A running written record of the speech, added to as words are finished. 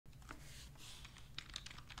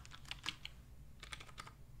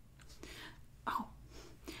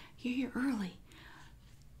you're here early.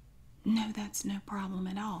 No, that's no problem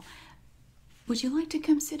at all. Would you like to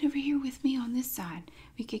come sit over here with me on this side?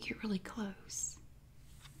 We could get really close.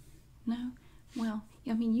 No? Well,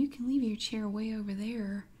 I mean, you can leave your chair way over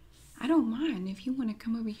there. I don't mind. If you want to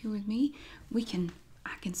come over here with me,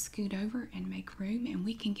 I can scoot over and make room, and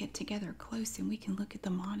we can get together close and we can look at the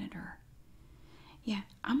monitor. Yeah,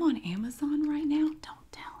 I'm on Amazon right now.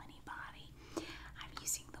 Don't tell anybody. I'm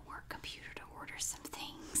using the work computer to order some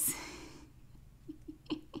things.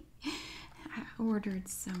 I ordered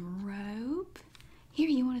some rope. Here,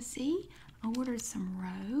 you want to see? I ordered some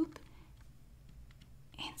rope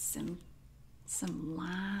and some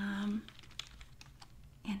lime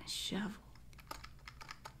and a shovel.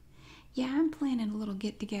 Yeah, I'm planning a little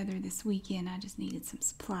get together this weekend. I just needed some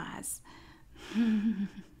supplies.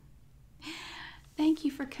 Thank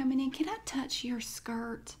you for coming in. Can I touch your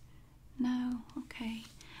skirt? No? Okay.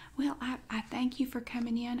 Well, I thank you for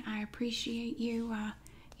coming in. I appreciate you,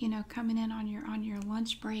 coming in on your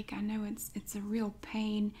lunch break. I know it's a real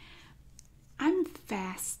pain. I'm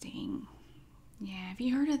fasting. Yeah, have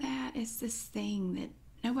you heard of that? It's this thing that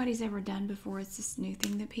nobody's ever done before. It's this new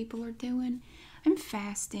thing that people are doing. I'm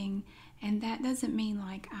fasting, and that doesn't mean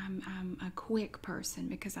like I'm a quick person,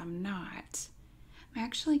 because I'm not. I'm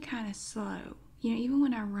actually kind of slow. Even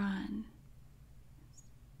when I run,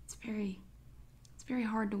 it's very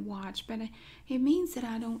hard to watch, but it means that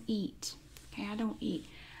I don't eat. Okay, I don't eat.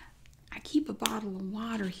 I keep a bottle of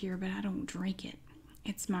water here, but I don't drink it.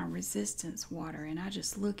 It's my resistance water, and I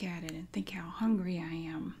just look at it and think how hungry I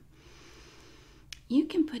am. You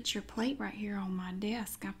can put your plate right here on my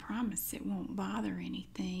desk. I promise it won't bother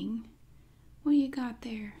anything. What do you got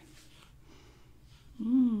there?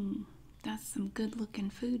 That's some good looking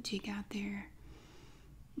food you got there.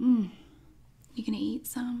 You gonna eat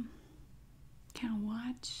some? Kind of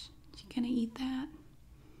watch? You gonna eat that?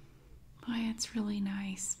 Boy, that's really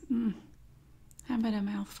nice. I bet a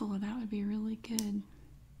mouthful of that would be really good.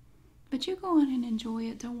 But you go on and enjoy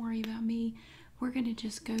it. Don't worry about me. We're going to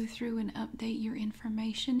just go through and update your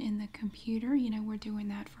information in the computer. We're doing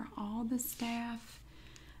that for all the staff.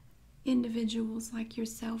 Individuals like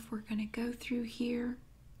yourself, we're going to go through here,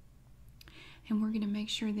 and we're going to make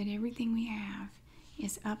sure that everything we have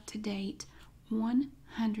is up to date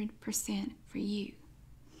 100% for you.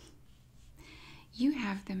 You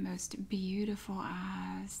have the most beautiful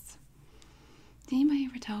eyes. Did anybody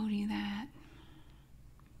ever told you that?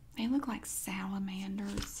 They look like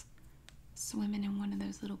salamanders swimming in one of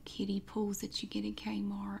those little kiddie pools that you get at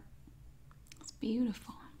Kmart. It's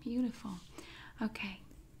beautiful, beautiful. Okay.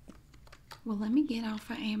 Well, let me get off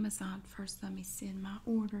of Amazon first. Let me send my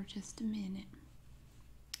order just a minute.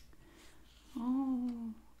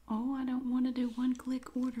 Oh, I don't want to do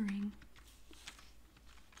one-click ordering.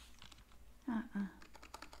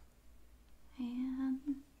 And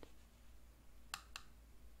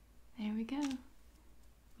there we go.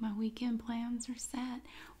 My weekend plans are set.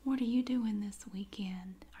 What are you doing this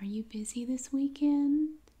weekend? Are you busy this weekend?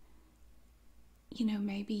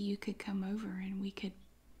 Maybe you could come over and we could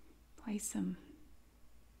play some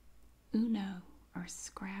Uno or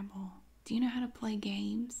Scrabble. Do you know how to play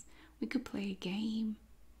games? We could play a game.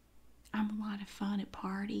 I'm a lot of fun at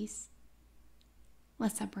parties.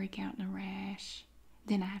 Unless I break out in a rash,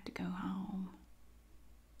 then I have to go home.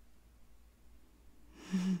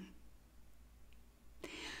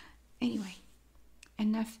 Anyway,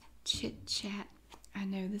 enough chit chat. I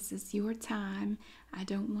know this is your time. I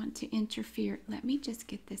don't want to interfere. Let me just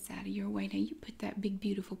get this out of your way. Now you put that big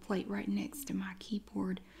beautiful plate right next to my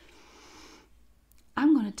keyboard.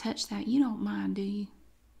 I'm going to touch that. You don't mind, do you?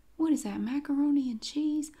 What is that, macaroni and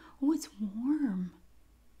cheese? Oh, it's warm.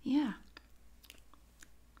 Yeah.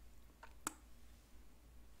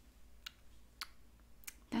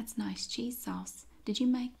 That's nice cheese sauce. Did you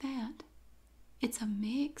make that? It's a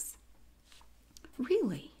mix?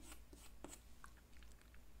 Really?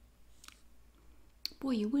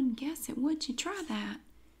 Boy, you wouldn't guess it, would you? Try that.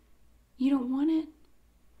 You don't want it?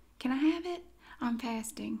 Can I have it? I'm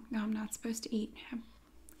fasting. No, I'm not supposed to eat. I'm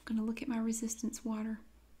going to look at my resistance water.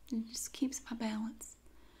 It just keeps my balance.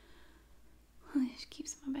 It just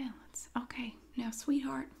keeps my balance. Okay, now,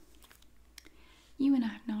 sweetheart, you and I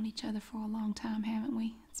have known each other for a long time, haven't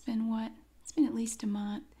we? It's been what? It's been at least a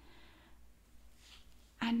month.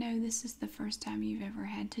 I know this is the first time you've ever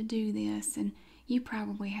had to do this, and you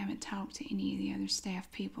probably haven't talked to any of the other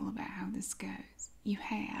staff people about how this goes. You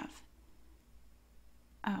have.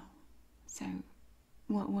 Oh, so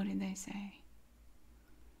what did they say?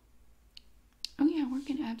 Oh yeah, we're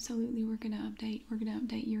gonna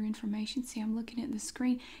update your information. See, I'm looking at the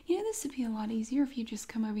screen. You know, this would be a lot easier if you just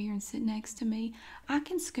come over here and sit next to me. I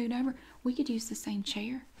can scoot over. We could use the same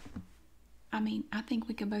chair. I mean, I think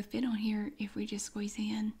we could both fit on here if we just squeeze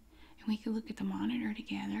in, and we could look at the monitor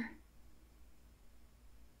together.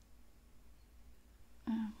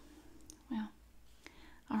 Oh, well,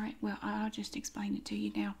 all right. Well, I'll just explain it to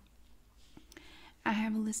you now. I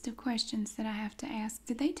have a list of questions that I have to ask.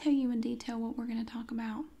 Did they tell you in detail what we're going to talk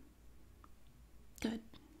about? Good.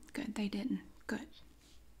 Good. They didn't. Good.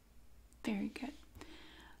 Very good.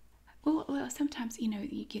 Well, sometimes,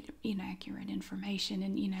 you get inaccurate information,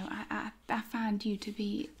 and, I find you to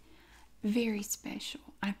be very special.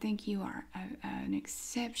 I think you are an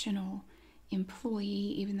exceptional employee,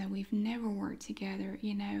 even though we've never worked together.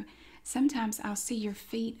 Sometimes I'll see your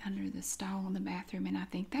feet under the stall in the bathroom, and I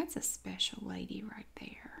think that's a special lady right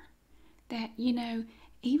there. That, even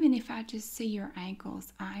if I just see your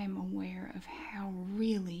ankles, I am aware of how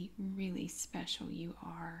really, really special you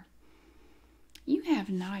are. You have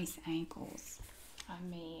nice ankles. I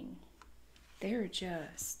mean, they're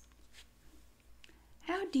just...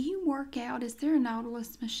 How do you work out? Is there a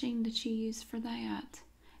Nautilus machine that you use for that?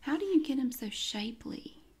 How do you get them so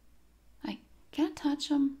shapely? Like, can I touch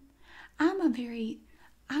them? I'm a very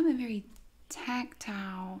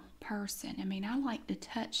tactile person. I mean, I like to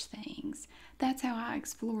touch things. That's how I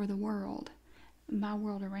explore the world, my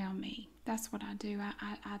world around me. That's what I do.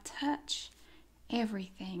 I touch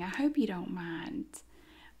everything. I hope you don't mind.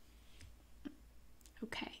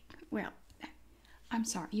 Okay. Well, I'm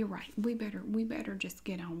sorry. You're right. We better just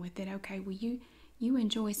get on with it. Okay. Well, you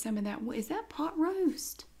enjoy some of that. Is that pot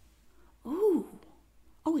roast? Ooh.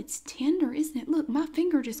 Oh, it's tender, isn't it? Look, my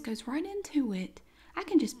finger just goes right into it. I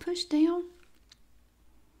can just push down.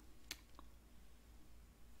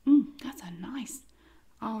 That's a nice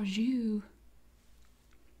au jus.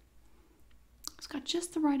 It's got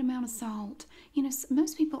just the right amount of salt.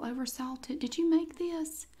 Most people oversalt it. Did you make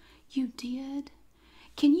this? You did?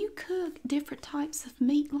 Can you cook different types of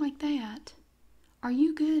meat like that? Are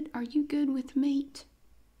you good? Are you good with meat?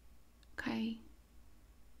 Okay.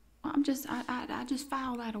 Well, I just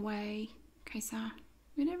file that away in case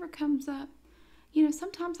it ever comes up.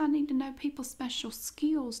 Sometimes I need to know people's special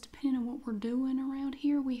skills depending on what we're doing around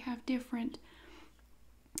here. We have different,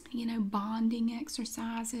 bonding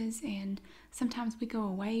exercises, and sometimes we go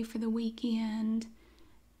away for the weekend.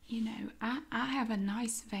 I have a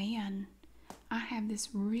nice van. I have this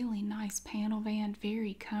really nice panel van,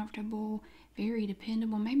 very comfortable, very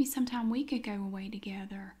dependable. Maybe sometime we could go away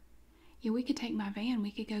together. Yeah, we could take my van.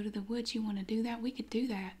 We could go to the woods. You want to do that? We could do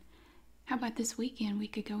that. How about this weekend? We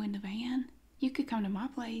could go in the van. You could come to my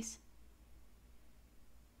place.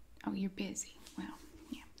 Oh, you're busy. Well,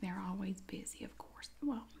 yeah, they're always busy, of course.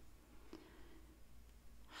 Well,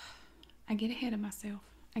 I get ahead of myself.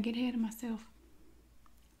 I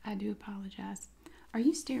do apologize. Are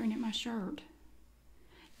you staring at my shirt?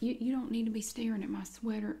 You don't need to be staring at my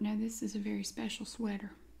sweater. No, this is a very special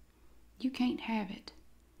sweater. You can't have it.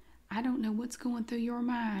 I don't know what's going through your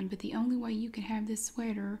mind, but the only way you can have this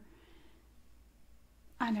sweater,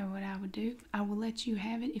 I know what I would do. I will let you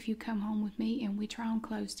have it if you come home with me and we try on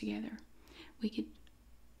clothes together.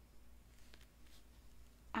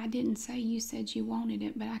 I didn't say you said you wanted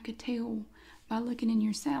it, but I could tell by looking in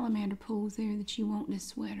your salamander pools there that you want this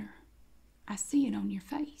sweater. I see it on your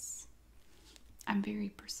face. I'm very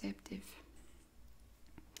perceptive.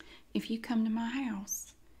 If you come to my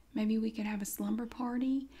house, maybe we could have a slumber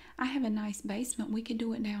party. I have a nice basement. We could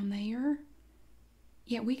do it down there.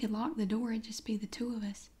 Yeah, we could lock the door. It'd just be the two of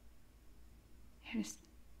us.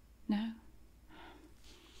 No?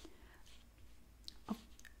 Oh,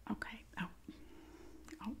 okay. Oh,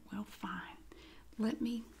 well, fine. Let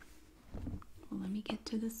me get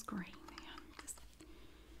to the screen now.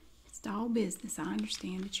 It's all business. I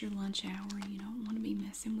understand it's your lunch hour. You don't want to be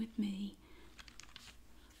messing with me.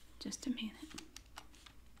 Just a minute.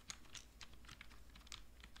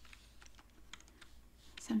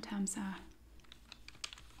 Sometimes I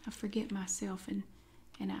forget myself and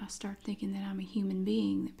I start thinking that I'm a human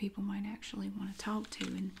being that people might actually want to talk to,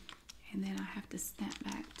 and then I have to snap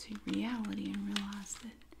back to reality and realize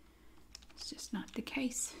that it's just not the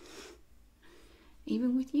case.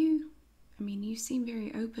 Even with you. I mean, you seem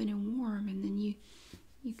very open and warm, and then you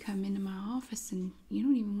come into my office and you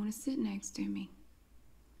don't even want to sit next to me.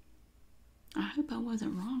 I hope I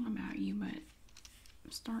wasn't wrong about you, but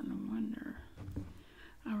I'm starting to wonder.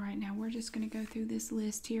 All right, now we're just going to go through this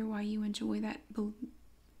list here while you enjoy that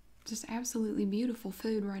just absolutely beautiful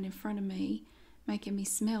food right in front of me, making me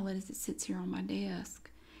smell it as it sits here on my desk.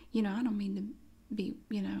 I don't mean to be,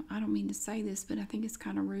 I don't mean to say this, but I think it's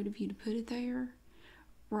kind of rude of you to put it there.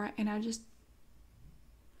 Right. And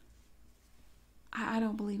I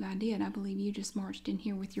don't believe I did. I believe you just marched in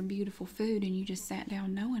here with your beautiful food and you just sat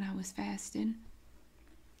down knowing I was fasting.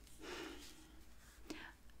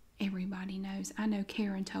 Everybody knows. I know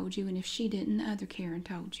Karen told you, and if she didn't, the other Karen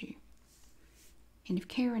told you. And if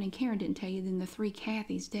Karen and Karen didn't tell you, then the three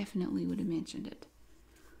Kathys definitely would have mentioned it.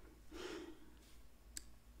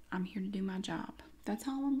 I'm here to do my job. That's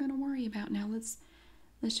all I'm going to worry about. Now let's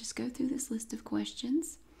just go through this list of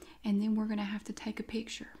questions, and then we're going to have to take a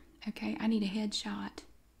picture. Okay, I need a headshot.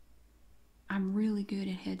 I'm really good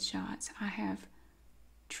at headshots. I have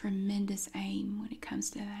tremendous aim when it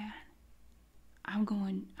comes to that. I'm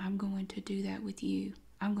going to do that with you.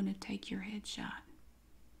 I'm going to take your headshot.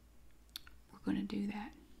 We're going to do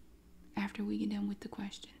that after we get done with the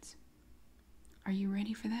questions. Are you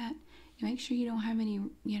ready for that? You make sure you don't have any,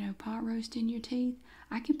 pot roast in your teeth.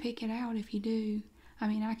 I can pick it out if you do. I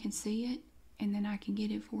mean, I can see it, and then I can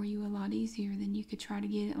get it for you a lot easier than you could try to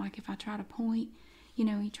get it. Like if I try to point,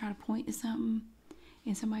 you try to point to something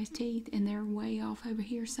in somebody's teeth, and they're way off over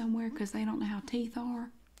here somewhere because they don't know how teeth are.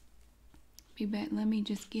 Let me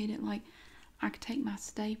just get it. Like, I could take my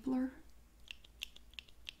stapler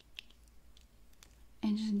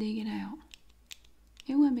and just dig it out.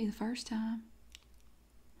 It wouldn't be the first time.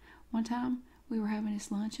 One time we were having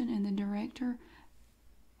this luncheon, and the director,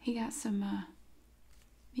 he got some,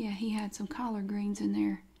 he had some collard greens in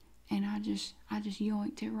there, and I just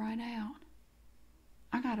yoinked it right out.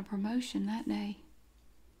 I got a promotion that day.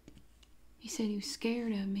 He said he was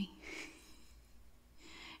scared of me.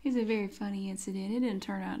 It's a very funny incident. It didn't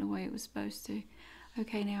turn out the way it was supposed to.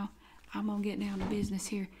 Okay, now I'm going to get down to business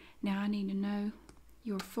here. Now I need to know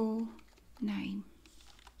your full name.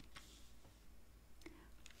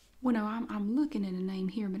 Well, no, I'm looking at a name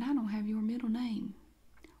here, but I don't have your middle name.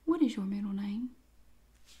 What is your middle name?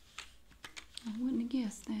 I wouldn't have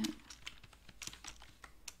guessed that.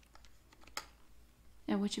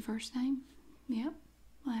 Now, what's your first name? Yep,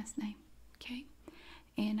 last name. Okay.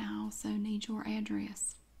 And I also need your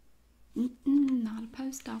address. Not a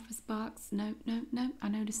post office box. Nope. I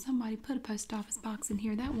noticed somebody put a post office box in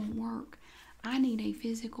here. That won't work. I need a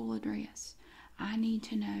physical address. I need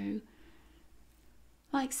to know,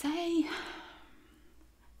 like, say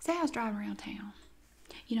I was driving around town.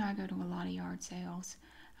 I go to a lot of yard sales.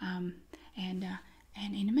 And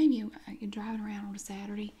maybe you're driving around on a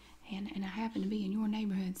Saturday, and I happen to be in your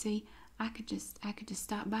neighborhood. See, I could just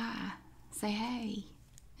stop by, say, hey.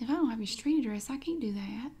 If I don't have your street address, I can't do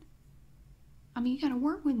that. I mean, you got to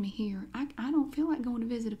work with me here. I don't feel like going to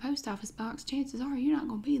visit a post office box. Chances are you're not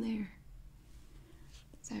going to be there.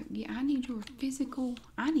 So, yeah, I need your physical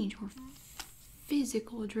address.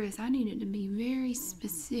 I need it to be very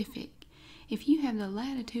specific. If you have the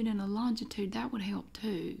latitude and the longitude, that would help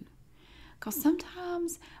too. Because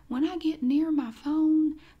sometimes when I get near my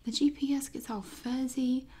phone, the GPS gets all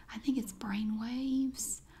fuzzy. I think it's brain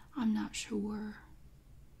waves. I'm not sure.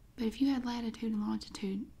 But if you had latitude and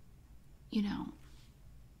longitude, you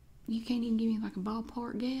can't even give me like a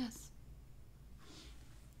ballpark guess.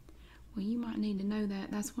 Well, you might need to know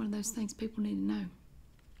that. That's one of those things people need to know.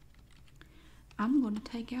 I'm going to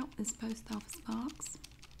take out this post office box.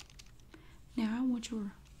 Now, I want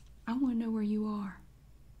to know where you are.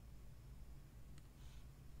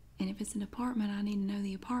 And if it's an apartment, I need to know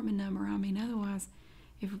the apartment number. I mean, otherwise,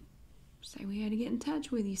 say we had to get in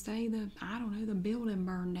touch with you, say the building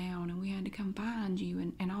burned down and we had to come find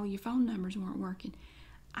you and all your phone numbers weren't working.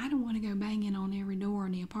 I don't want to go banging on every door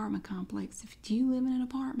in the apartment complex. Do you live in an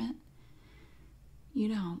apartment? You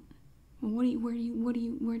don't. Well, where do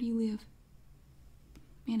you live?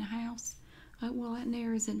 In a house? Well, that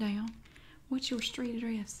narrows it down. What's your street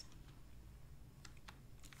address?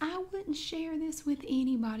 I wouldn't share this with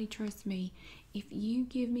anybody, trust me. If you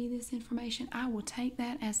give me this information, I will take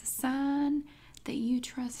that as a sign that you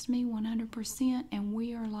trust me 100% and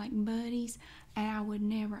we are like buddies. And I would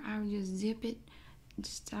just zip it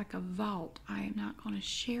just like a vault. I am not going to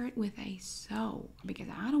share it with a soul because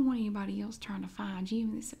I don't want anybody else trying to find you.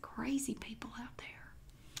 There's some crazy people out there.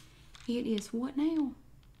 It is what now?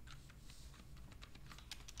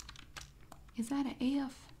 Is that an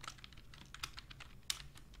F?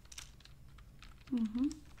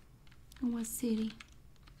 And what city?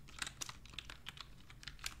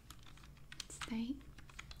 State.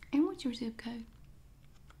 And what's your zip code?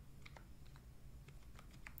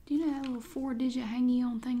 Do you know that little 4-digit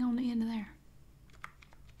hangy-on thing on the end of there?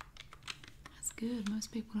 That's good.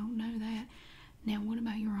 Most people don't know that. Now, what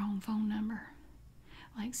about your home phone number?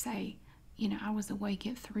 Like, say, I was awake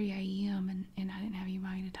at 3 a.m. and I didn't have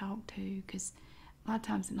anybody to talk to because A lot of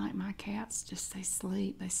times at night, my cats just they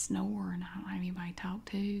sleep, they snore, and I don't have anybody to talk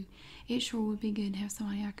to. It sure would be good to have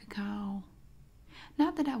somebody I could call.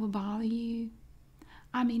 Not that I would bother you.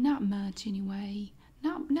 I mean, not much anyway.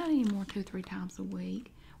 Not any more 2 or 3 times a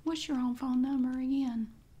week. What's your home phone number again?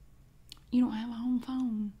 You don't have a home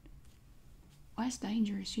phone. Well, that's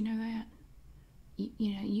dangerous. You know that.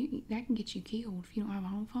 You that can get you killed if you don't have a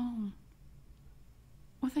home phone.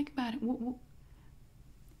 Well, think about it.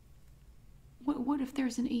 What if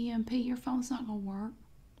there's an EMP? Your phone's not gonna work.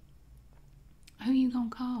 Who you gonna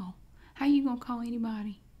call? How you gonna call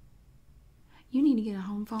anybody? You need to get a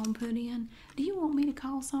home phone put in. Do you want me to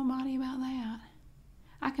call somebody about that?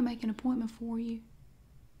 I can make an appointment for you.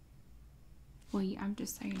 Well, I'm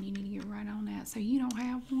just saying you need to get right on that. So you don't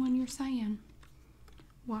have one, you're saying?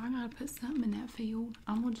 Well, I gotta put something in that field.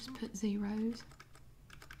 I'm gonna just put zeros.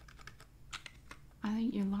 I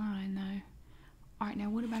think you're lying, though. All right,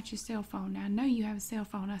 now what about your cell phone? Now, I know you have a cell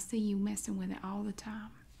phone. I see you messing with it all the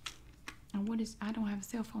time. And I don't have a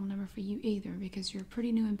cell phone number for you either because you're a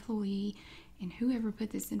pretty new employee, and whoever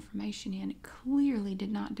put this information in clearly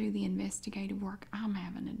did not do the investigative work I'm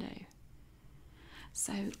having to do.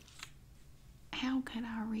 So, how could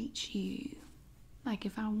I reach you? Like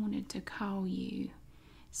if I wanted to call you,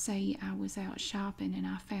 say I was out shopping and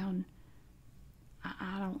I found,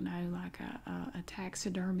 I don't know, like a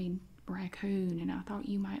taxidermy raccoon, and I thought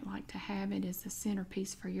you might like to have it as the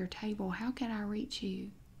centerpiece for your table. How can I reach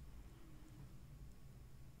you?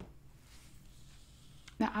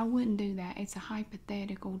 Now, I wouldn't do that. It's a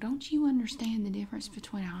hypothetical. Don't you understand the difference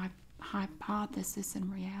between a hypothesis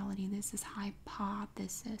and reality? This is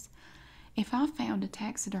hypothesis. If I found a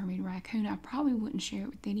taxidermied raccoon, I probably wouldn't share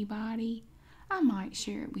it with anybody. I might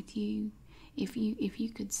share it with you. If you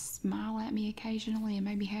could smile at me occasionally and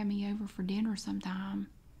maybe have me over for dinner sometime.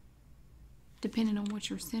 Depending on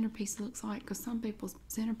what your centerpiece looks like, because some people's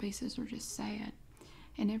centerpieces are just sad.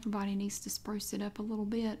 And everybody needs to spruce it up a little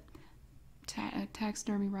bit.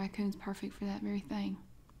 Taxidermy raccoon's perfect for that very thing.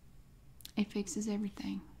 It fixes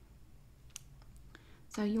everything.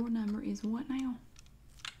 So your number is what now?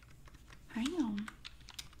 Hang on.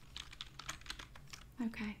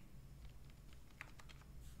 Okay.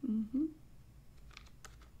 Mm-hmm.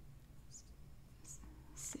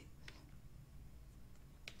 6.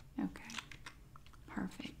 Okay.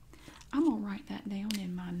 Perfect. I'm going to write that down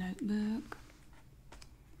in my notebook.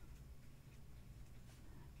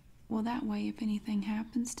 Well, that way, if anything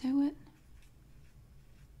happens to it,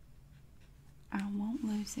 I won't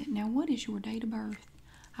lose it. Now, what is your date of birth?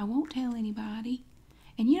 I won't tell anybody.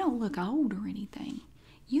 And you don't look old or anything.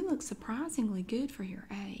 You look surprisingly good for your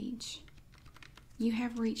age. You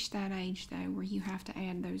have reached that age, though, where you have to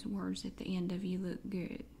add those words at the end of you look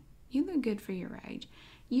good. You look good for your age.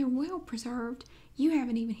 You're well preserved. You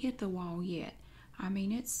haven't even hit the wall yet. I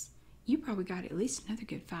mean, you probably got at least another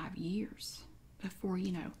good 5 years before,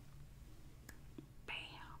 bam,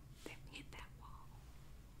 hit that wall.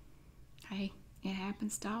 Hey, it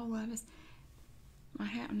happens to all of us. Might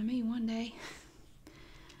happen to me one day.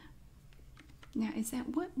 Now, is that,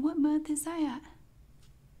 what month is that?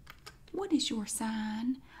 What is your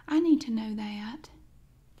sign? I need to know that.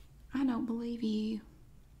 I don't believe you.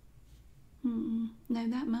 No,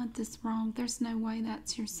 that month is wrong. There's no way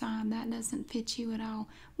that's your sign. That doesn't fit you at all.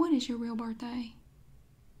 What is your real birthday?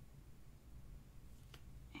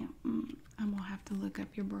 I'm going to have to look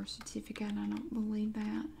up your birth certificate. I don't believe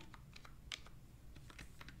that.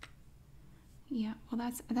 Yeah,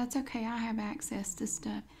 well, that's okay. I have access to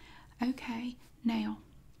stuff. Okay, now,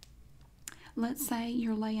 let's say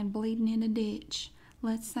you're laying bleeding in a ditch.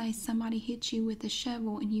 Let's say somebody hit you with a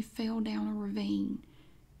shovel and you fell down a ravine.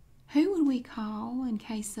 Who would we call in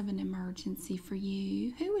case of an emergency for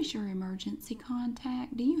you? Who is your emergency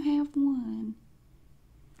contact? Do you have one?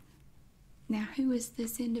 Now, who is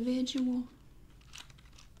this individual?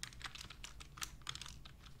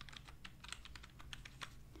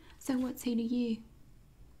 So what's he to you?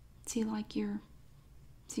 Is he like your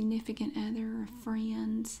significant other,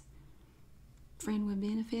 friend with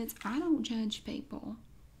benefits? I don't judge people.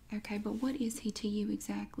 Okay, but what is he to you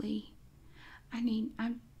exactly? I need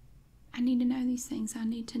to know these things. I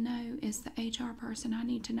need to know, as the HR person, I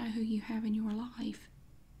need to know who you have in your life.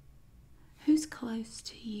 Who's close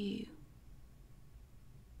to you?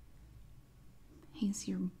 He's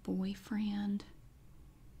your boyfriend.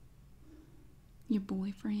 Your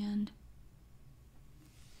boyfriend.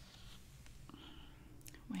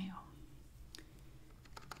 Well,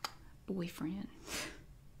 boyfriend.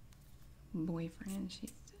 Boyfriend,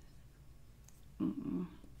 she's... No.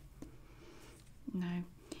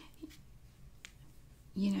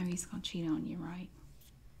 You know he's going to cheat on you, right?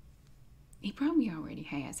 He probably already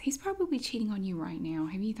has. He's probably cheating on you right now.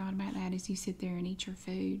 Have you thought about that as you sit there and eat your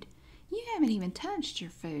food? You haven't even touched your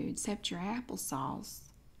food except your applesauce.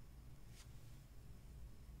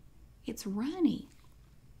 It's runny.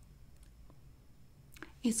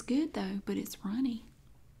 It's good though, but it's runny.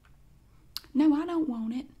 No, I don't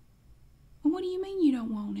want it. Well, what do you mean you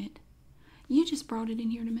don't want it? You just brought it in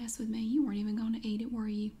here to mess with me. You weren't even going to eat it, were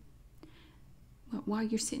you? Well, while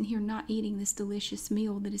you're sitting here not eating this delicious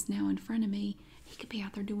meal that is now in front of me, he could be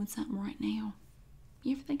out there doing something right now.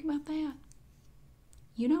 You ever think about that?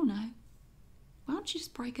 You don't know. Why don't you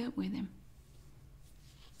just break up with him?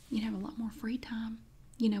 You'd have a lot more free time.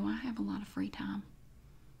 You know, I have a lot of free time.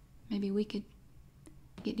 Maybe we could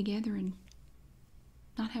get together and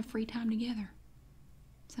not have free time together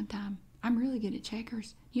sometime. I'm really good at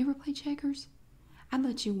checkers. You ever play checkers? I'd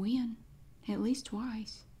let you win at least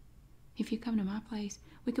twice. If you come to my place,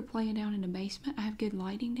 we could play it down in the basement. I have good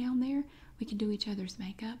lighting down there. We could do each other's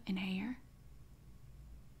makeup and hair.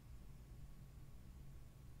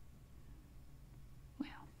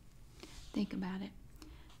 Well, think about it.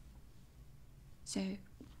 So,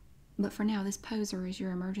 but for now, this poser is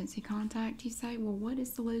your emergency contact. You say, well, what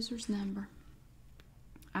is the loser's number?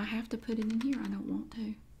 I have to put it in here. I don't want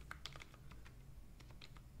to.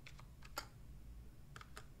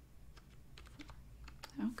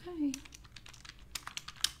 Okay.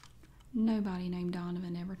 Nobody named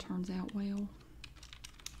Donovan ever turns out well.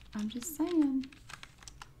 I'm just saying.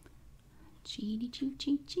 Cheaty, cheat,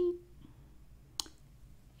 cheat, cheat.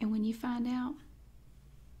 And when you find out,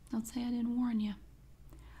 don't say I didn't warn you.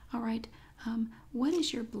 All right. What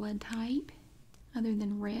is your blood type? Other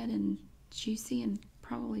than red and juicy and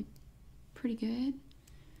probably pretty good.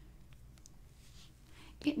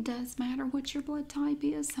 It does matter what your blood type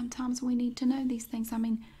is. Sometimes we need to know these things. I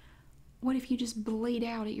mean, what if you just bleed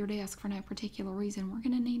out at your desk for no particular reason? We're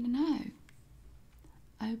going to need to know.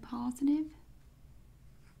 O positive.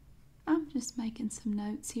 I'm just making some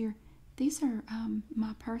notes here. These are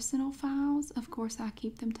my personal files. Of course, I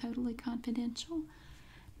keep them totally confidential.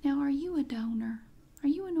 Now, are you a donor? Are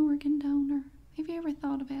you an organ donor? Have you ever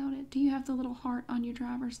thought about it? Do you have the little heart on your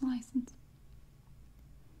driver's license?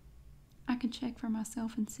 I can check for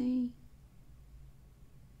myself and see.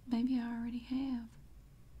 Maybe I already have.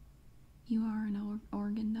 You are an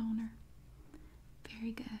organ donor.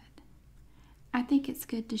 Very good. I think it's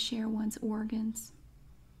good to share one's organs,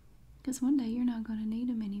 because one day you're not going to need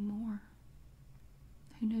them anymore.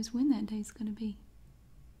 Who knows when that day's going to be?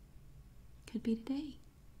 Could be today.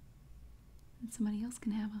 And somebody else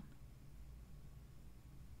can have them.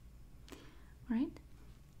 Right?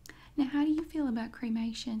 Now, how do you feel about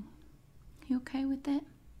cremation? You okay with that?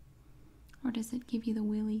 Or does it give you the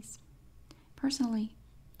willies? Personally,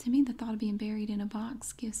 to me, the thought of being buried in a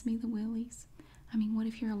box gives me the willies. I mean, what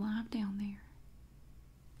if you're alive down there?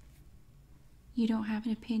 You don't have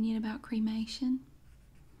an opinion about cremation?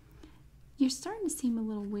 You're starting to seem a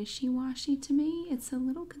little wishy-washy to me. It's a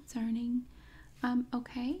little concerning.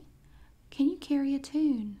 Okay. Can you carry a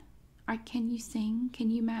tune? Or can you sing? Can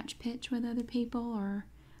you match pitch with other people? Or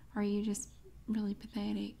are you just really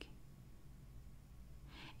pathetic?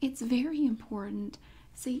 It's very important.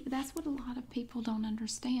 See, that's what a lot of people don't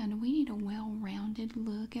understand. We need a well-rounded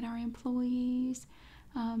look at our employees.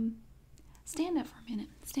 Stand up for a minute.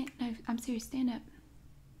 No, I'm serious. Stand up.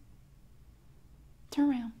 Turn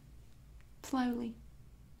around. Slowly.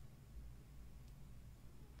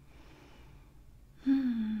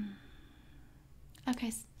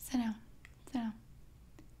 Okay, sit down. Sit down.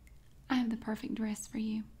 I have the perfect dress for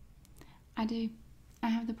you. I do. I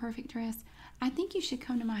have the perfect dress. I think you should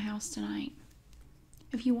come to my house tonight.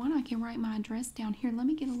 If you want, I can write my address down here. Let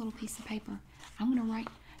me get a little piece of paper. I'm going to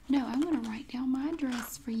write down my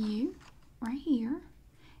address for you right here.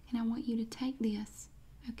 And I want you to take this,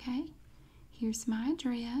 okay? Here's my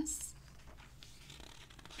address.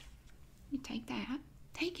 You take that.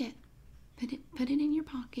 Take it. Put it in your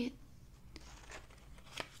pocket.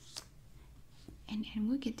 And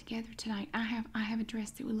we'll get together tonight. I have a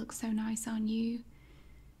dress that would look so nice on you.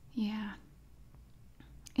 Yeah.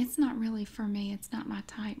 It's not really for me. It's not my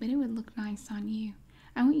type, but it would look nice on you.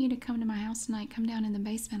 I want you to come to my house tonight. Come down in the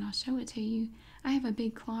basement. I'll show it to you. I have a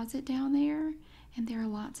big closet down there, and there are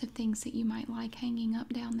lots of things that you might like hanging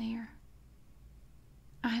up down there.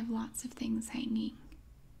 I have lots of things hanging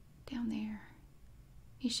down there.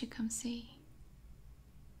 You should come see.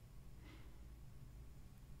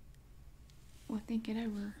 Well, think it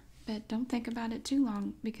over, but don't think about it too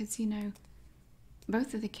long, because, you know,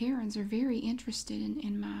 both of the Karens are very interested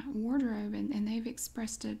in my wardrobe, and they've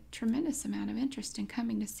expressed a tremendous amount of interest in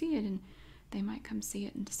coming to see it, and they might come see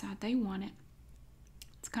it and decide they want it.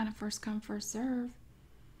 It's kind of first come, first serve.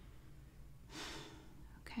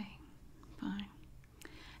 Okay, fine.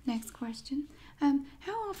 Next question.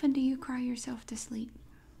 How often do you cry yourself to sleep?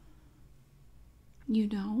 You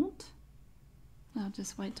don't? Well,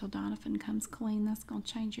 just wait till Donovan comes clean. That's going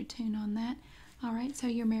to change your tune on that. All right, so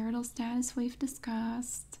your marital status we've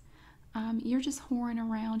discussed. You're just whoring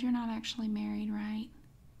around. You're not actually married, right?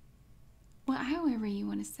 Well, however you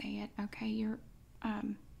want to say it, okay? You're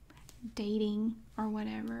dating or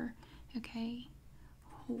whatever, okay?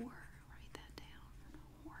 Whore. Write that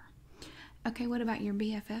down. Whore. Okay, what about your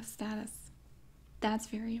BFF status? That's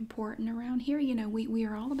very important around here. You know, we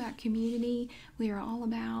are all about community. We are all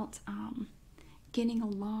about getting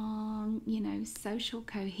along, you know, social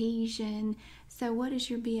cohesion. So what is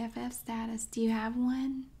your BFF status? Do you have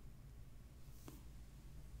one?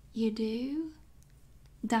 You do?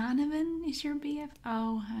 Donovan is your BFF?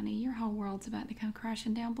 Oh, honey, your whole world's about to come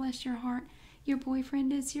crashing down. Bless your heart. Your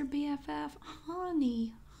boyfriend is your BFF?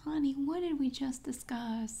 Honey, what did we just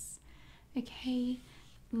discuss? Okay,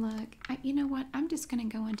 look, you know what? I'm just going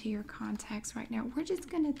to go into your contacts right now. We're just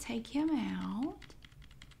going to take him out.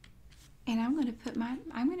 And I'm going to put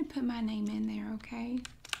my name in there, okay?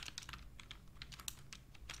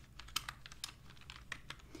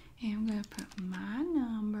 And I'm going to put my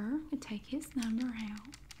number, and take his number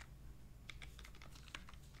out.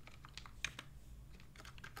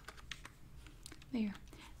 There.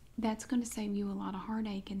 That's going to save you a lot of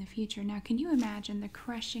heartache in the future. Now, can you imagine the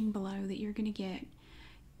crushing blow that you're going to get?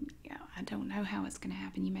 I don't know how it's going to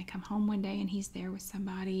happen. You may come home one day and he's there with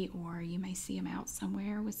somebody, or you may see him out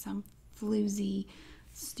somewhere with some floozy,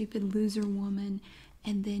 stupid loser woman.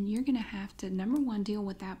 And then you're going to have to, number one, deal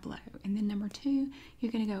with that blow. And then number two,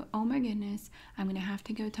 you're going to go, oh my goodness, I'm going to have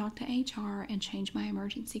to go talk to HR and change my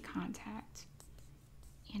emergency contact.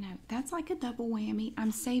 You know, that's like a double whammy. I'm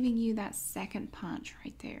saving you that second punch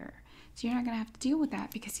right there. So you're not going to have to deal with that,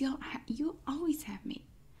 because you'll always have me.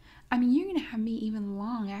 I mean, you're going to have me even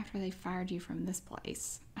long after they fired you from this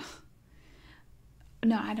place.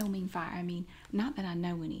 No, I don't mean fire. I mean, not that I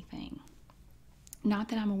know anything. Not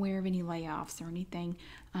that I'm aware of any layoffs or anything,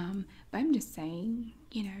 but I'm just saying,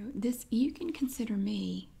 you know, this, you can consider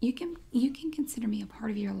me, you can consider me a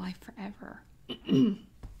part of your life forever.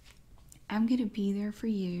 I'm going to be there for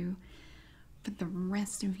you for the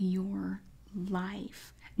rest of your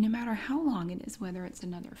life, no matter how long it is, whether it's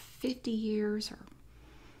another 50 years or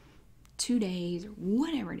 2 days or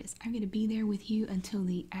whatever it is. I'm going to be there with you until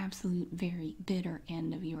the absolute very bitter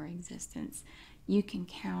end of your existence. You can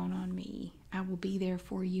count on me. I will be there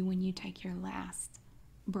for you when you take your last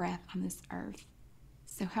breath on this earth.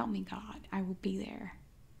 So help me God, I will be there.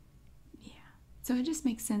 Yeah. So it just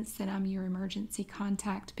makes sense that I'm your emergency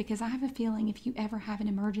contact, because I have a feeling if you ever have an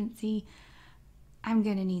emergency, I'm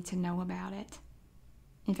going to need to know about it.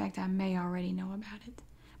 In fact, I may already know about it,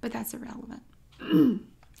 but that's irrelevant.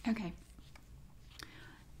 Okay.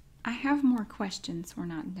 I have more questions. We're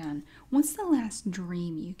not done. What's the last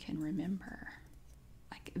dream you can remember?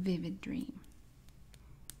 Like a vivid dream.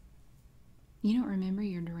 You don't remember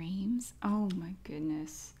your dreams? Oh my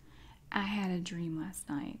goodness. I had a dream last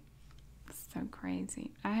night. So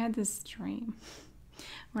crazy. I had this dream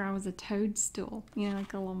where I was a toadstool, you know,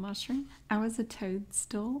 like a little mushroom. I was a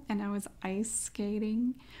toadstool and I was ice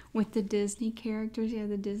skating with the Disney characters. Yeah,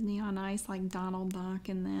 the Disney on Ice, like Donald Duck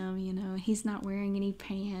and them, you know. He's not wearing any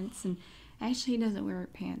pants, and actually he doesn't wear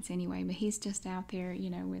pants anyway, but he's just out there, you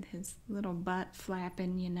know, with his little butt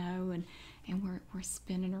flapping, you know, and we're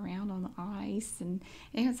spinning around on the ice, and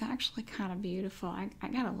it was actually kind of beautiful. I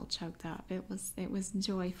got a little choked up. It was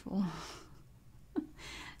joyful.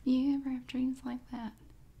 You ever have dreams like that?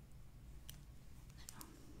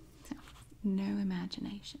 So, no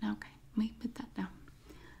imagination. Okay, let me put that down.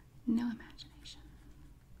 No imagination.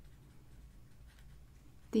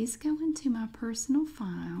 These go into my personal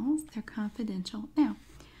files. They're confidential. Now,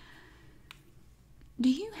 do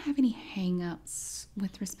you have any hang-ups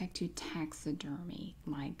with respect to taxidermy?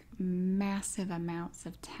 Like massive amounts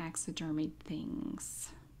of taxidermied things?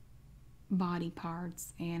 Body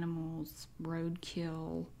parts, animals,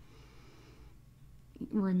 roadkill,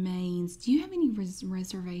 remains. Do you have any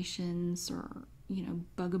reservations or, you know,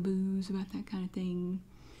 bugaboos about that kind of thing?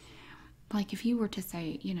 Like if you were to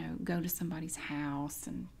say, you know, go to somebody's house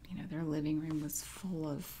and, you know, their living room was full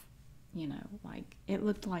of, you know, like it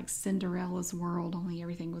looked like Cinderella's world, only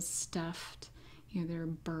everything was stuffed. You know, there are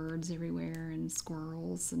birds everywhere and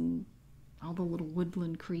squirrels and all the little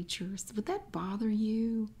woodland creatures. Would that bother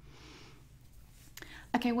you?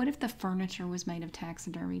 Okay, what if the furniture was made of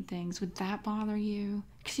taxidermied things? Would that bother you?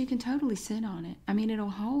 Because you can totally sit on it. I mean, it'll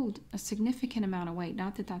hold a significant amount of weight.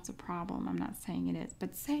 Not that that's a problem. I'm not saying it is.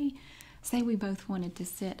 But say we both wanted to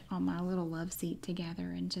sit on my little love seat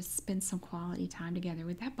together and just spend some quality time together.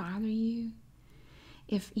 Would that bother you?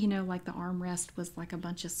 If, like the armrest was like a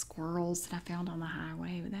bunch of squirrels that I found on the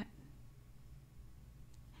highway, would that...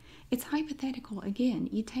 It's hypothetical. Again,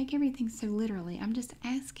 you take everything so literally. I'm just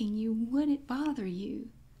asking you, would it bother you?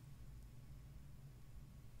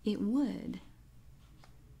 It would.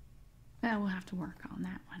 Well, we'll have to work on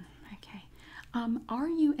that one. Okay. Are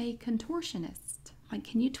you a contortionist? Like,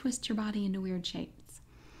 can you twist your body into weird shapes?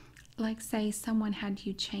 Like, say someone had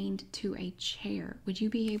you chained to a chair. Would you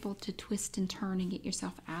be able to twist and turn and get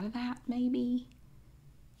yourself out of that, maybe?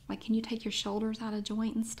 Like, can you take your shoulders out of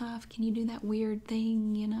joint and stuff? Can you do that weird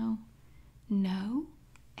thing, No?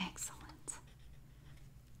 Excellent.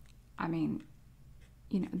 I mean,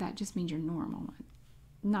 that just means you're normal.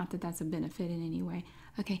 Not that that's a benefit in any way.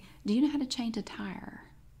 Okay, do you know how to change a tire?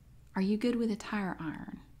 Are you good with a tire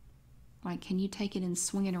iron? Like, can you take it and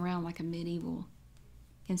swing it around like a medieval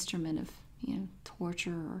instrument of,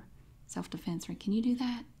 torture or self-defense? Or can you do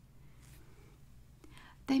that?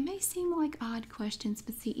 They may seem like odd questions,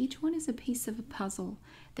 but see, each one is a piece of a puzzle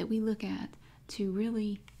that we look at to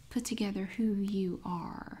really put together who you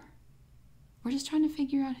are. We're just trying to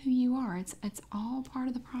figure out who you are. It's all part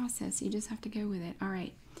of the process. You just have to go with it. All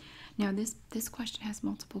right. Now, this question has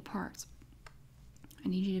multiple parts. I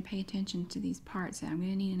need you to pay attention to these parts. I'm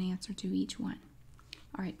going to need an answer to each one.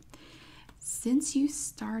 All right. Since you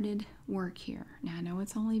started work here, now I know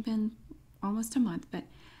it's only been almost a month, but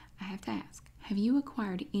I have to ask, have you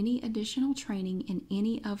acquired any additional training in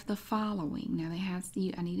any of the following? Now,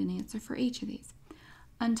 I need an answer for each of these.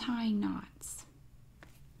 Untying knots.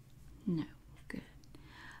 No. Good.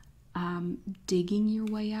 Digging your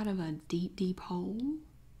way out of a deep, deep hole.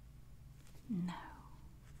 No.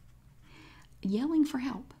 Yelling for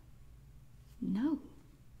help. No.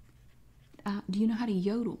 Do you know how to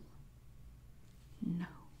yodel? No.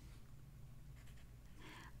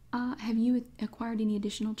 Have you acquired any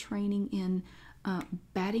additional training in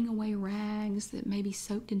batting away rags that may be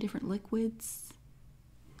soaked in different liquids?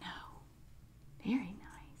 No. Very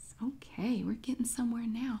nice. Okay, we're getting somewhere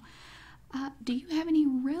now. Do you have any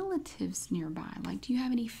relatives nearby? Like, do you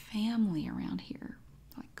have any family around here?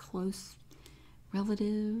 Like close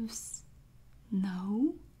relatives?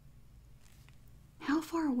 No. How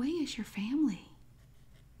far away is your family?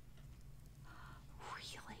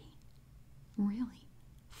 Really? Really?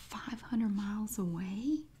 500 miles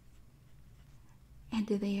away? And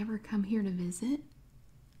do they ever come here to visit?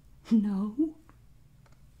 No.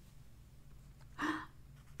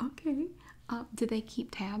 Okay. Do they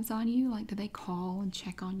keep tabs on you? Like, do they call and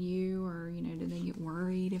check on you? Or, do they get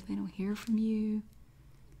worried if they don't hear from you?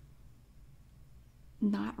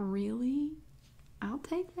 Not really? I'll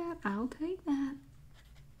take that. I'll take that.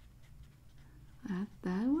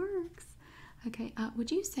 That works. Okay,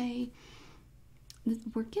 would you say,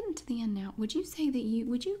 we're getting to the end now, would you say that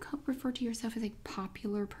would you refer to yourself as a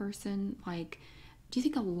popular person? Like, do you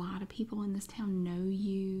think a lot of people in this town know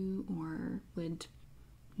you or would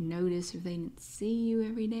notice if they didn't see you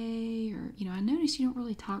every day? Or, I noticed you don't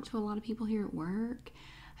really talk to a lot of people here at work.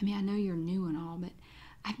 I mean, I know you're new and all, but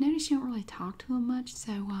I've noticed you don't really talk to them much.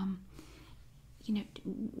 So,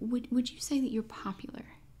 would you say that you're popular?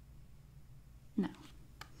 No.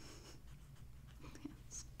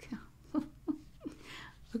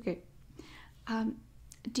 Okay.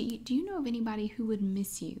 Do you know of anybody who would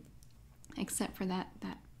miss you, except for that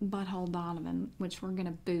butthole Donovan, which we're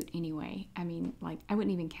gonna boot anyway? I mean, like, I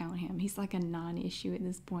wouldn't even count him. He's like a non-issue at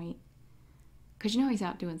this point. Cause he's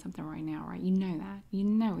out doing something right now, right? You know that. You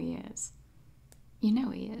know he is. You know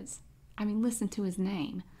he is. I mean, listen to his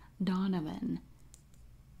name, Donovan.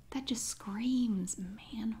 That just screams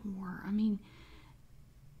man whore. I mean,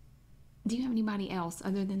 do you have anybody else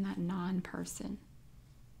other than that non-person?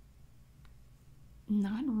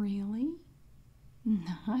 Not really.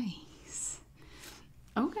 Nice.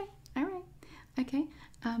 Okay. All right. Okay.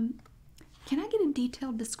 Can I get a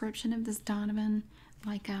detailed description of this Donovan?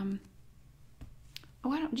 Like, I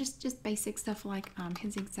don't just basic stuff like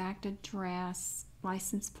his exact address,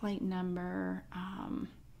 license plate number.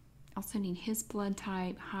 Also need his blood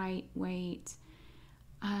type, height, weight.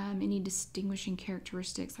 Any distinguishing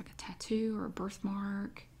characteristics like a tattoo or a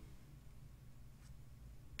birthmark.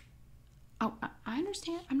 Oh, I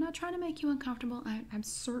understand. I'm not trying to make you uncomfortable. I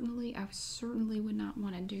certainly would not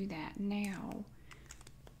want to do that now.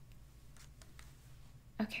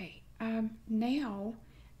 Okay. Now,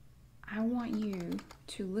 I want you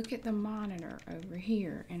to look at the monitor over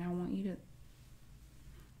here, and I want you to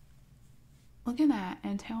look at that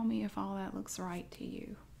and tell me if all that looks right to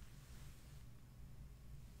you.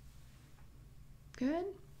 Good?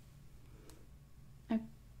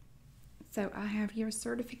 So I have your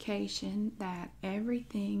certification that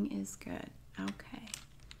everything is good. Okay.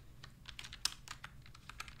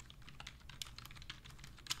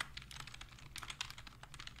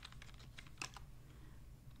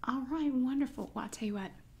 All right, wonderful. Well, I'll tell you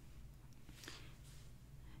what.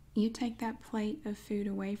 You take that plate of food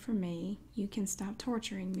away from me. You can stop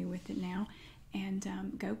torturing me with it now and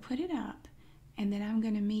go put it up. And then I'm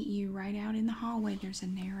going to meet you right out in the hallway. There's a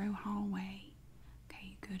narrow hallway. Okay,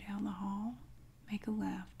 you go down the hall, make a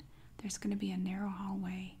left. There's going to be a narrow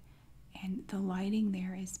hallway, and the lighting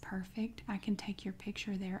there is perfect. I can take your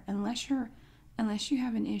picture there. Unless you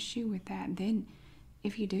have an issue with that, then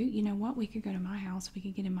if you do, you know what? We could go to my house. We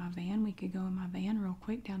could get in my van. We could go in my van real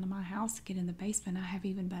quick down to my house, get in the basement. I have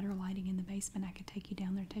even better lighting in the basement. I could take you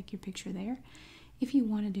down there, take your picture there. If you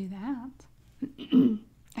want to do that,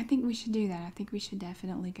 I think we should do that. I think we should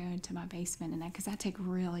definitely go into my basement, and because I take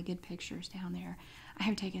really good pictures down there. I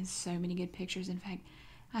have taken so many good pictures. In fact,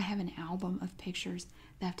 I have an album of pictures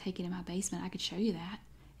that I've taken in my basement. I could show you that.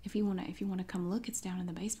 If you wanna come look, it's down in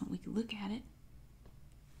the basement. We could look at it.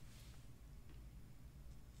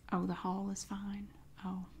 Oh, the hall is fine.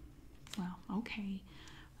 Oh, well, okay.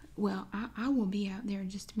 Well, I will be out there in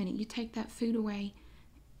just a minute. You take that food away.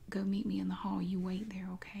 Go meet me in the hall. You wait there,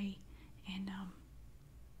 okay? And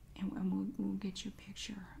we'll get your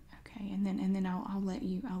picture, okay? And then I'll let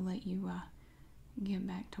you get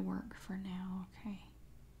back to work for now, okay?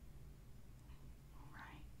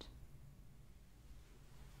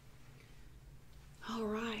 All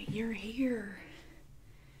right, you're here.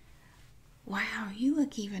 Wow, you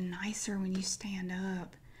look even nicer when you stand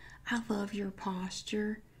up. I love your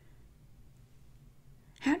posture.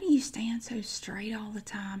 How do you stand so straight all the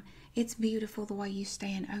time? It's beautiful the way you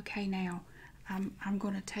stand. Okay, now I'm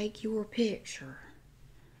going to take your picture.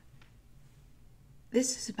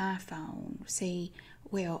 This is my phone. See,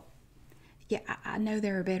 well, yeah, I know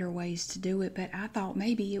there are better ways to do it, but I thought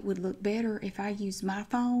maybe it would look better if I used my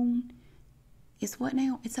phone. It's what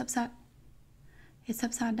now? It's upside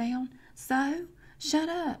down? So, shut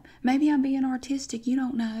up. Maybe I'm being artistic. You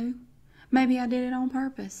don't know. Maybe I did it on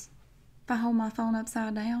purpose. If I hold my phone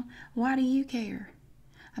upside down, why do you care?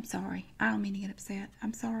 I'm sorry. I don't mean to get upset.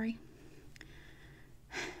 I'm sorry.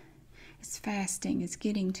 It's fasting. It's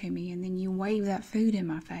getting to me. And then you wave that food in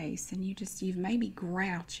my face. And you've made me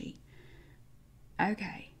grouchy.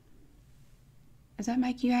 Okay. Does that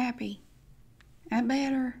make you happy? That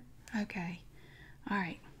better? Okay. All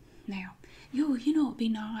right. Now, you know it'd be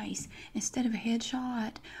nice. Instead of a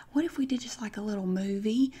headshot, what if we did just like a little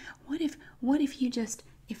movie? What if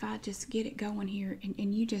I just get it going here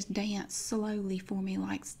and you just dance slowly for me,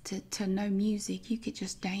 like to no music. You could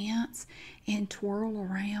just dance and twirl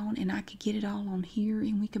around, and I could get it all on here,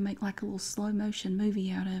 and we could make like a little slow motion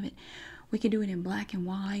movie out of it. We could do it in black and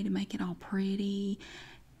white and make it all pretty.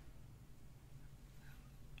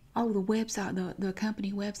 Oh, the website, the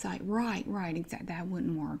company website. Right, exactly. That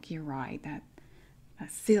wouldn't work. You're right.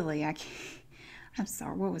 That's silly. I'm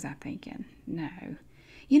sorry. What was I thinking? No.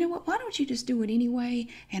 You know what? Why don't you just do it anyway?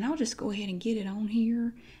 And I'll just go ahead and get it on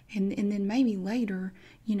here. And then maybe later,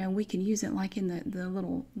 we could use it like in the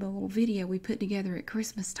little video we put together at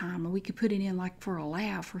Christmas time. Or we could put it in like for a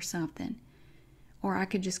laugh or something. Or I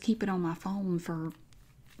could just keep it on my phone for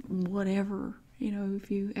whatever. If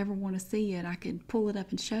you ever want to see it, I could pull it up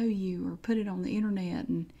and show you, or put it on the internet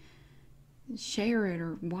and share it,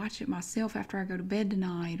 or watch it myself after I go to bed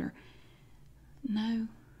tonight, or no.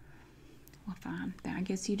 Well, fine. I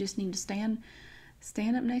guess you just need to stand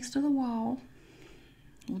up next to the wall.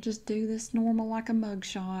 We'll just do this normal like a mug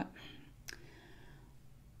shot.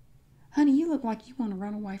 Honey, you look like you want to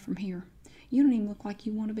run away from here. You don't even look like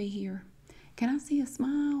you want to be here. Can I see a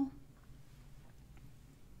smile?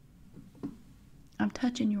 I'm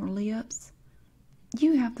touching your lips.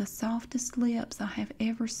 You have the softest lips I have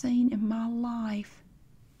ever seen in my life.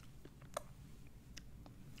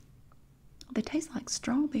 They taste like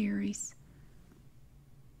strawberries.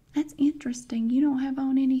 That's interesting. You don't have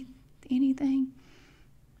on anything?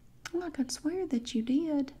 Well, I could swear that you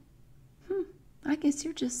did. I guess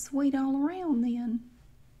you're just sweet all around then.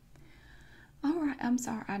 All right, I'm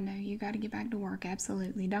sorry. I know you got to get back to work.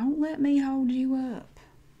 Absolutely. Don't let me hold you up.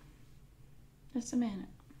 Just a minute.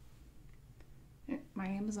 My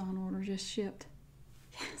Amazon order just shipped.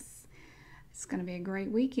 Yes. It's going to be a great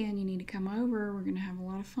weekend. You need to come over. We're going to have a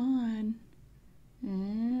lot of fun.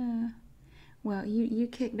 Yeah. Well, you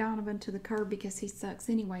kick Donovan to the curb because he sucks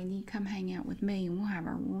anyway, and you come hang out with me, and we'll have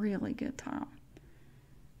a really good time.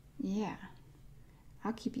 Yeah,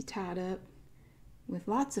 I'll keep you tied up with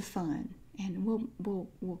lots of fun, and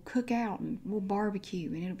we'll cook out and we'll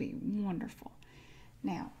barbecue, and it'll be wonderful.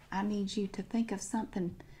 Now, I need you to think of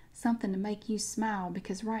something to make you smile,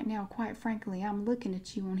 because right now, quite frankly, I'm looking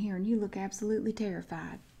at you on here and you look absolutely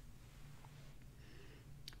terrified.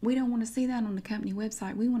 We don't want to see that on the company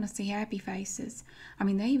website. We want to see happy faces. I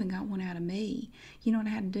mean, they even got one out of me. You know what I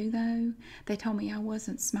had to do though? They told me I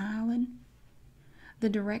wasn't smiling. The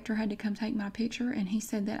director had to come take my picture, and he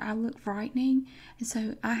said that I looked frightening, and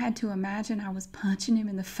so I had to imagine I was punching him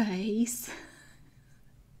in the face.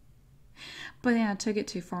 But then I took it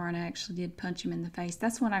too far and I actually did punch him in the face.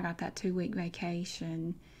 That's when I got that 2-week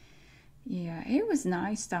vacation. Yeah, it was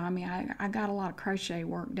nice though. I mean, I got a lot of crochet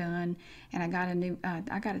work done, and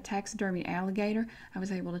I got a taxidermy alligator. I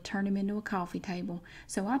was able to turn him into a coffee table.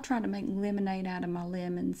 So I tried to make lemonade out of my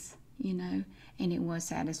lemons, and it was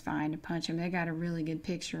satisfying to punch him. They got a really good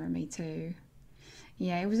picture of me too.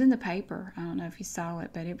 Yeah, it was in the paper. I don't know if you saw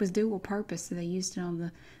it, but it was dual purpose. So they used it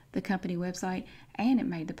on the company website, and it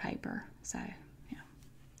made the paper. So, yeah,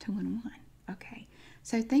 2 in 1. Okay.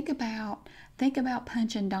 So think about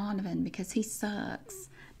punching Donovan because he sucks.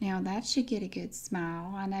 Now that should get a good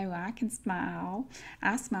smile. I know I can smile.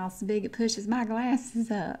 I smile so big it pushes my glasses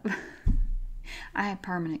up. I have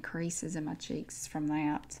permanent creases in my cheeks from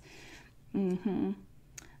that.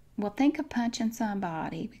 Well, think of punching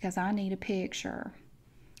somebody because I need a picture.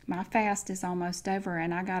 My fast is almost over,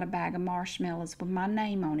 and I got a bag of marshmallows with my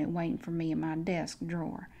name on it waiting for me in my desk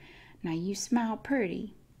drawer. Now you smile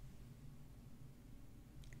pretty.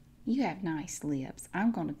 You have nice lips.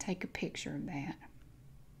 I'm going to take a picture of that.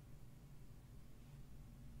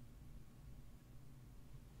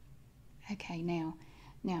 Okay, now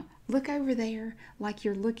look over there like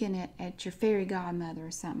you're looking at your fairy godmother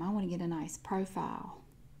or something. I want to get a nice profile.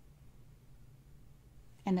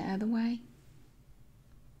 And the other way.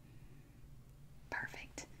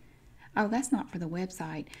 Perfect. Oh, that's not for the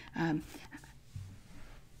website.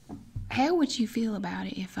 How would you feel about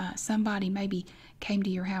it if somebody maybe came to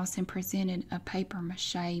your house and presented a paper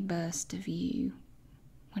mache bust of you?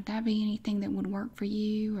 Would that be anything that would work for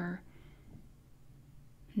you, or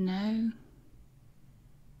no?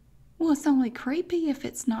 Well, it's only creepy if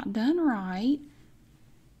it's not done right.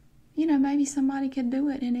 Maybe somebody could do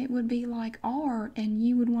it and it would be like art, and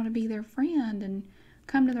you would want to be their friend and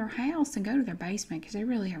come to their house and go to their basement because they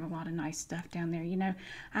really have a lot of nice stuff down there.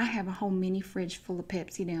 I have a whole mini fridge full of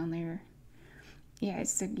Pepsi down there. Yeah,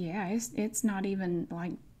 it's not even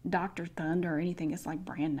like Dr. Thunder or anything. It's like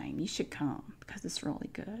brand name. You should come because it's really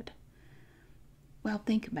good. Well,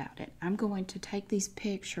 think about it. I'm going to take these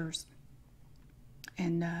pictures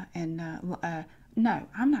and no,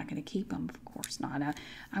 I'm not going to keep them. Of course not.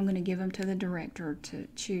 I'm going to give them to the director to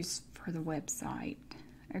choose for the website.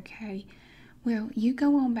 Okay. Well, you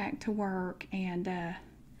go on back to work, and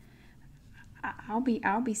I'll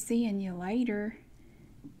be seeing you later.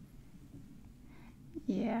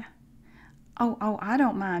 Yeah. Oh, I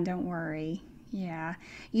don't mind. Don't worry. Yeah.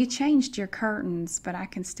 You changed your curtains, but I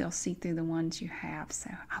can still see through the ones you have.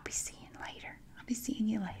 So I'll be seeing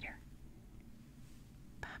you later.